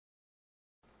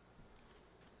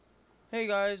Hey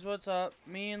guys, what's up?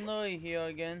 Me and Lily here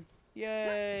again.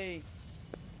 Yay!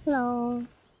 Hello.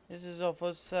 This is our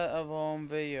first set of our own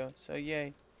video, so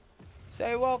yay.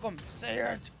 Say welcome! Say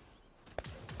it!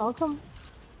 Welcome.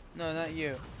 No, not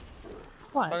you.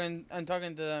 What? I'm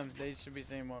talking to them. They should be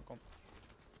saying welcome.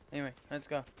 Anyway, let's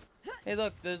go. Hey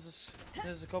look, there's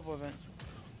a couple of it.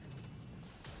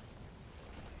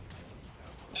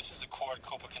 This is Accord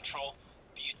Copa Control.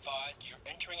 Be advised, you're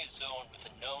entering a zone with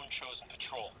a known chosen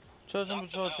patrol. Chosen Knock them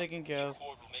patrol out. taken care The of.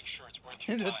 Accord will make sure it's worth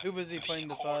your They're time. too busy fighting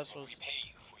the Accord will fossils. repay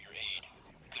you for your aid.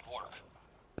 Good work.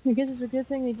 I guess it's a good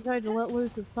thing they decided to let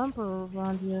loose the thumper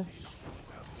around here.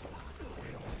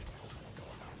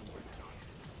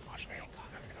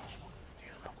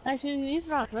 Actually, these are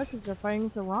not Russians, they're fighting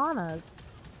Serranas.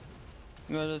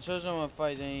 No, the chosen won't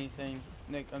fight anything.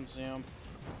 They can see them.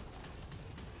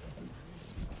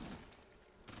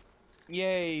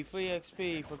 Yay, free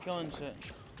XP for killing shit.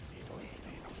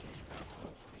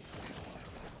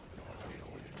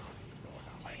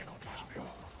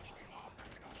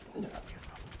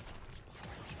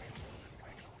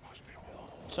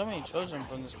 So many chosen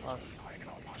from this part.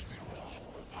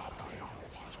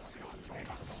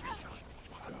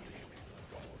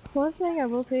 One thing I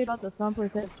will say about the thumper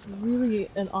is that it's really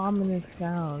an ominous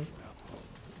sound.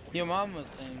 Your mom was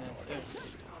saying that too.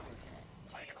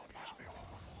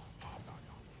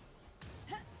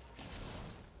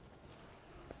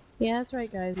 Yeah, that's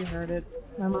right guys, you heard it.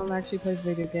 My mom actually plays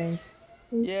video games.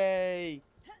 Yay!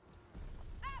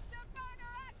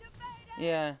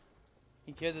 Yeah.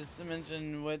 You could have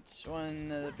mentioned which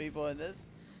one of the people it is.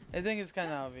 I think it's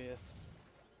kind of obvious.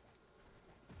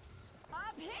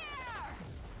 Up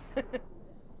here!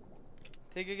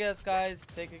 Take a guess, guys.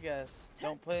 Take a guess.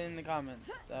 Don't put it in the comments.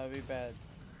 That would be bad.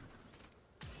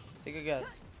 Take a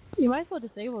guess. You might as well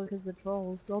disable it because the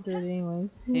trolls, they'll do it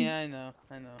anyways. Yeah, I know.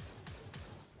 I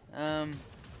know.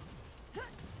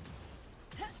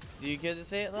 Do you care to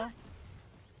say it though?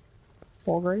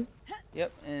 Wolverine?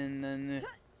 Yep. And then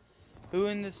who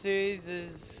in the series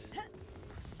is?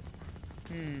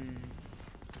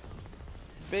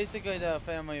 Basically the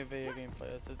family of video game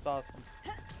players. It's awesome.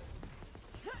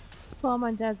 Well,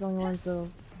 my dad's the only one to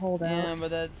hold out. Yeah,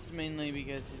 but that's mainly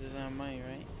because he doesn't have money,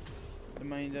 right? The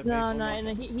money to pay No, for no, more.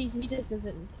 and he just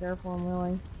doesn't care for him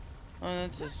really. Oh,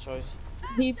 that's his choice.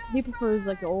 He prefers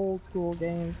like the old school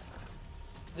games.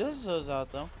 There's those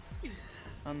out though.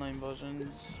 Online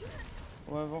versions.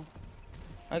 Whatever.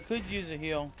 I could use a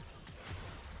heal.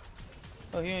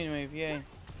 Oh, healing wave, yay.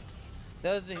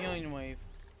 That was the healing wave.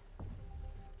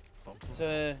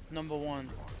 It's number 1.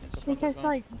 It's a I think it's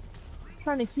like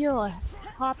trying to heal a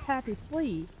hot happy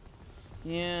flea.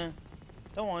 Yeah.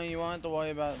 Don't worry, you won't have to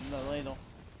worry about that later.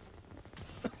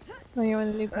 When you're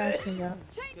in the new patch comes out.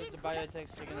 Because the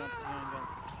biotech's taking up the healing gun.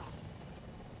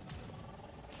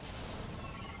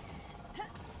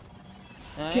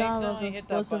 I Yeah, I love accidentally those hit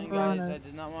that explosive button, guys. I piranhas.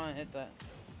 did not want to hit that.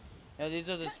 Yeah, these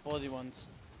are the sporty ones.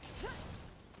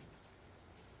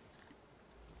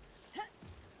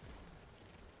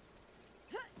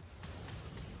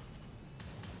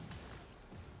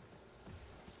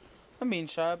 I'm being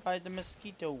shot by the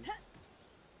mosquito.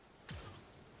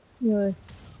 Really,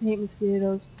 I hate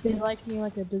mosquitoes. They like me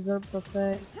like a dessert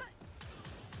buffet.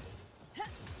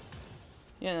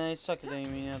 Yeah, and I suck at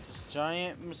aiming at this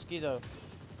giant mosquito.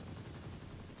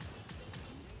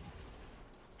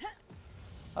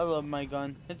 I love my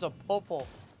gun. It's a purple.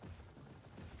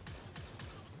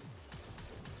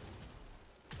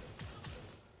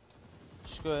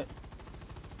 Screw it.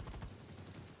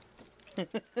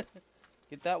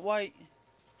 Get that white.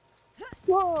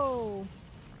 Whoa!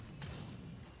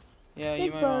 Yeah, Big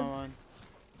you might bug. want to run.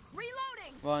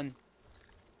 Reloading! Run.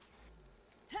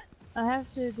 I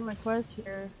have to do my quest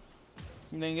here.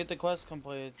 And then get the quest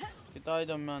completed. Get the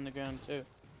item on the ground too.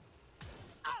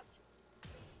 Out!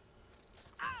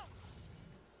 Out!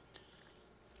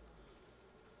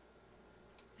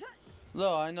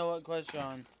 Look, I know what quest you're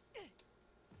on.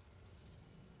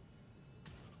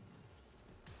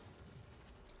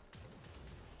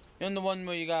 You're on the one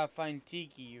where you gotta find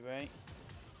Tiki, right?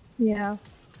 Yeah.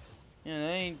 Yeah,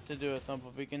 that ain't to do a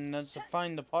thumper beacon. That's to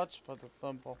find the parts for the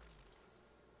thumper.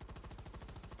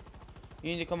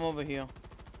 You need to come over here.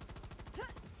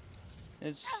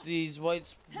 It's these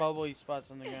white bubbly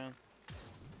spots on the ground.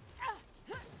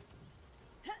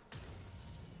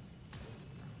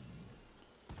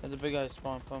 Where the big guy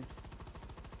spawn from.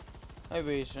 I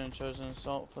really shouldn't have chosen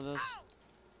assault for this. Out!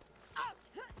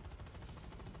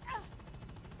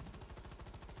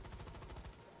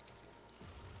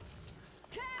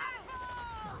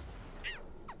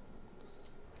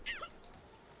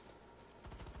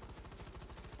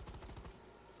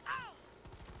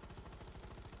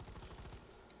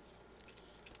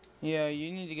 Yeah,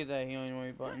 you need to get that healing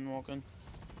wave button working.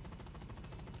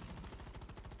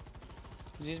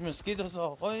 These mosquitoes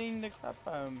are holding the crap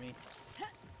out of me.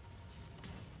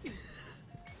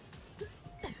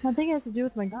 I think it has to do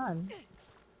with my gun.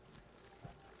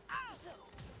 So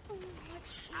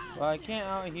much blood. Well, I can't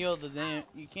out heal the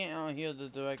you can't out heal the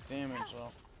direct damage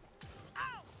though.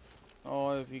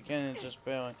 Or if you can, it's just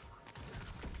barely.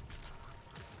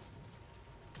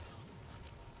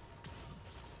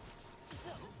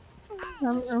 So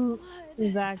I'm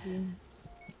exactly.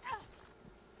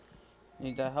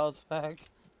 Need that health back.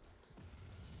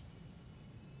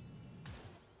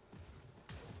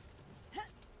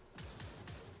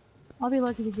 I'll be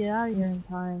lucky to get out of here in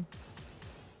time.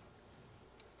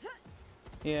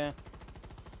 Yeah.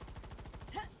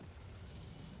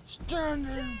 Stand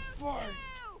and fight.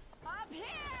 up here.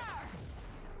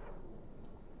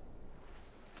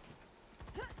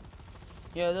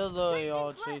 Yeah, they're literally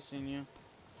all chasing you.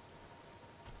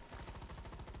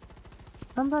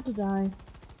 I'm about to die.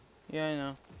 Yeah, I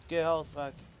know. Get health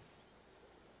back.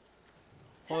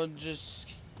 Or just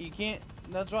you can't.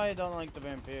 That's why I don't like the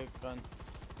vampire gun.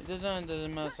 It doesn't do as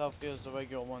much health here as the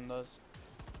regular one does.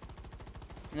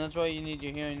 And that's why you need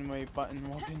your healing wave button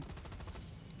working.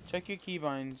 Check your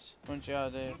keybinds once you're out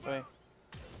of there, Faye.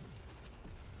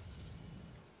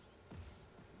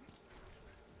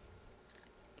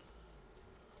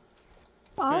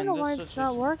 I don't know Man, why this it's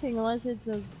not situation- working unless it's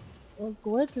a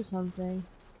glitch or something.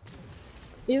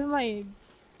 Even my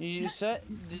You set?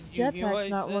 Did you hear what I jetpack's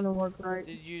not said? want to work right.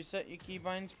 Did you set your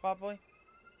keybinds properly?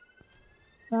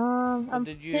 I'm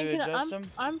did you thinking adjust them?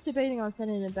 I'm debating on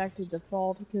setting it back to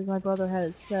default because my brother had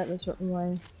it set a certain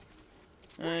way.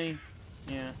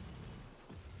 Yeah.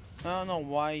 I don't know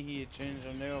why he had changed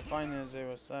them. They were fine as they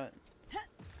were set.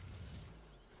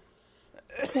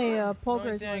 Hey, The only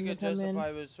Polgar's thing I wanting to could come in.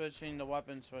 justify was switching the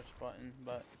weapon switch button,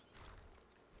 but...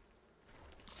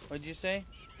 What'd you say?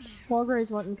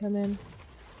 Polgar's wanting to come in.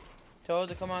 Tell her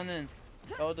to come on in.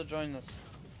 Tell her to join us.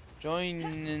 Join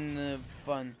in the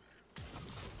fun.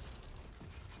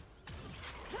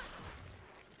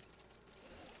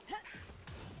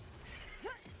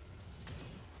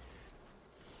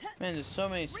 Man, there's so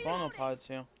many spawner pods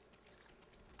here.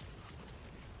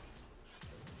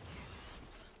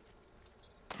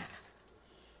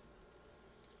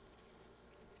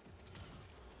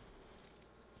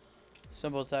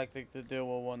 Simple tactic to deal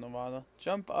with one Nevada.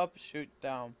 Jump up, shoot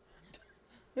down.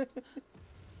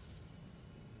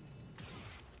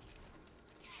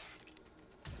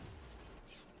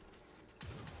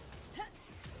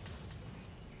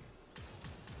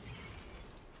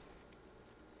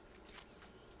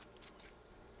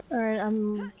 Alright,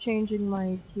 I'm changing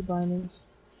my key bindings.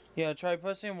 Yeah, try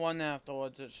pressing 1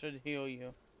 afterwards. It should heal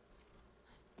you.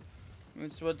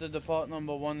 It's what the default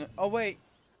number 1. Oh wait,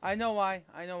 I know why.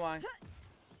 I know why.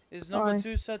 Is number Why?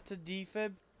 2 set to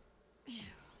defib?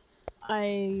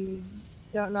 I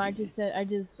don't know. I just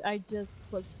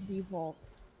put default.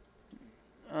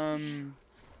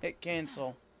 Hit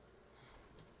cancel.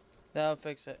 That'll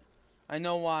fix it. I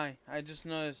know why. I just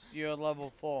noticed you're level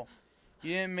 4.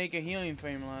 You didn't make a healing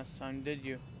frame last time, did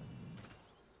you?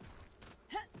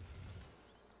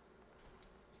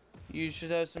 You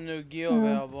should have some new gear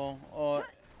available, or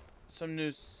some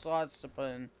new slots to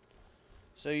put in.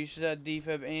 So you should have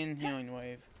defib and healing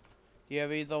wave. Do you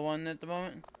have either one at the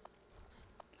moment?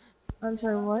 I'm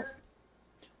sorry, what?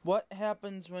 What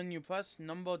happens when you press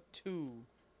number 2?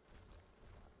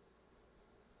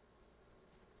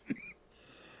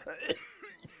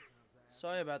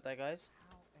 Sorry about that, guys.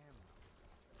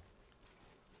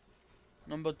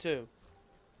 Number 2.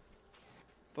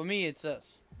 For me, it's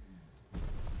this.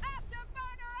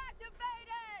 Afterburner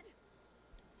activated.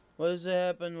 What does it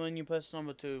happen when you press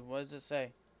number 2? What does it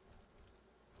say?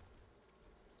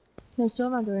 I'm still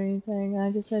not doing anything.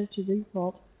 I just set it to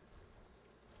default.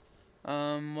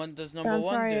 What does number I'm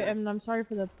 1 sorry. do? I'm sorry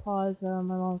for the pause. My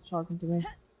mom's talking to me.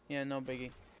 Yeah, no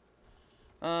biggie.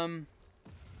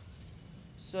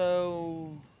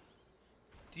 So,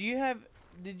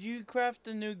 did you craft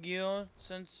a new gear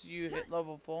since you hit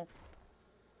level 4?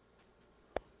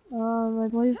 I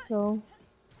believe so.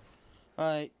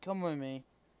 Alright, come with me.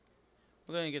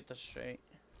 We're gonna get this straight.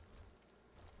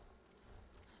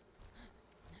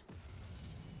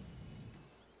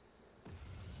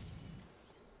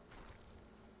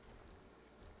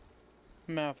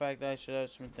 Matter of fact, I should have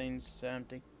some things to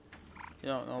empty. You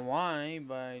don't know why,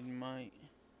 but I might.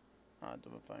 I'll have to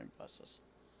find buses.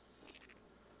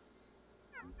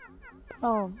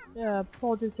 Oh, yeah.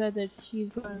 Paul just said that she's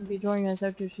going to be joining us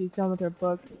after she's done with her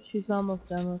book. She's almost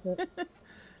done with it.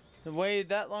 Waited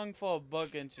that long for a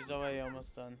book and she's already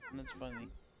almost done. That's funny.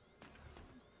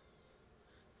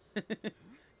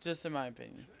 Just in my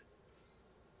opinion.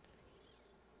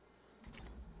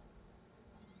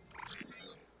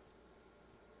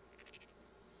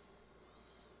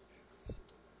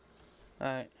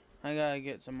 Alright, I gotta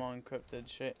get some more encrypted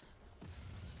shit.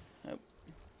 Yep.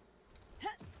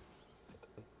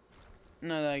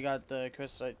 Now that I got the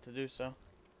crystallite to do so.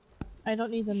 I don't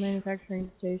need the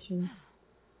manufacturing station.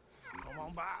 Come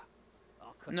on by.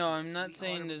 I'll cut No, you a I'm not sweetheart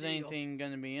saying of a there's deal. anything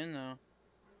gonna be in there.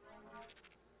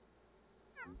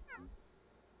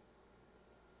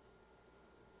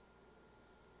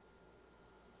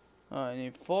 Oh, I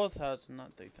need 4,000,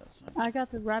 not 3,000. I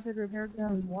got the rapid repair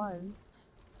gun 1.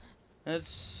 That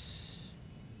sounds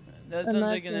And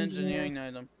like that's an engineering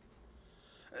item.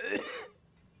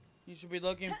 You should be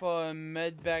looking for a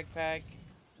med backpack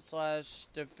 /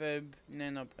 defib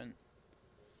nanoprint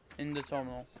in the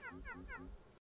terminal.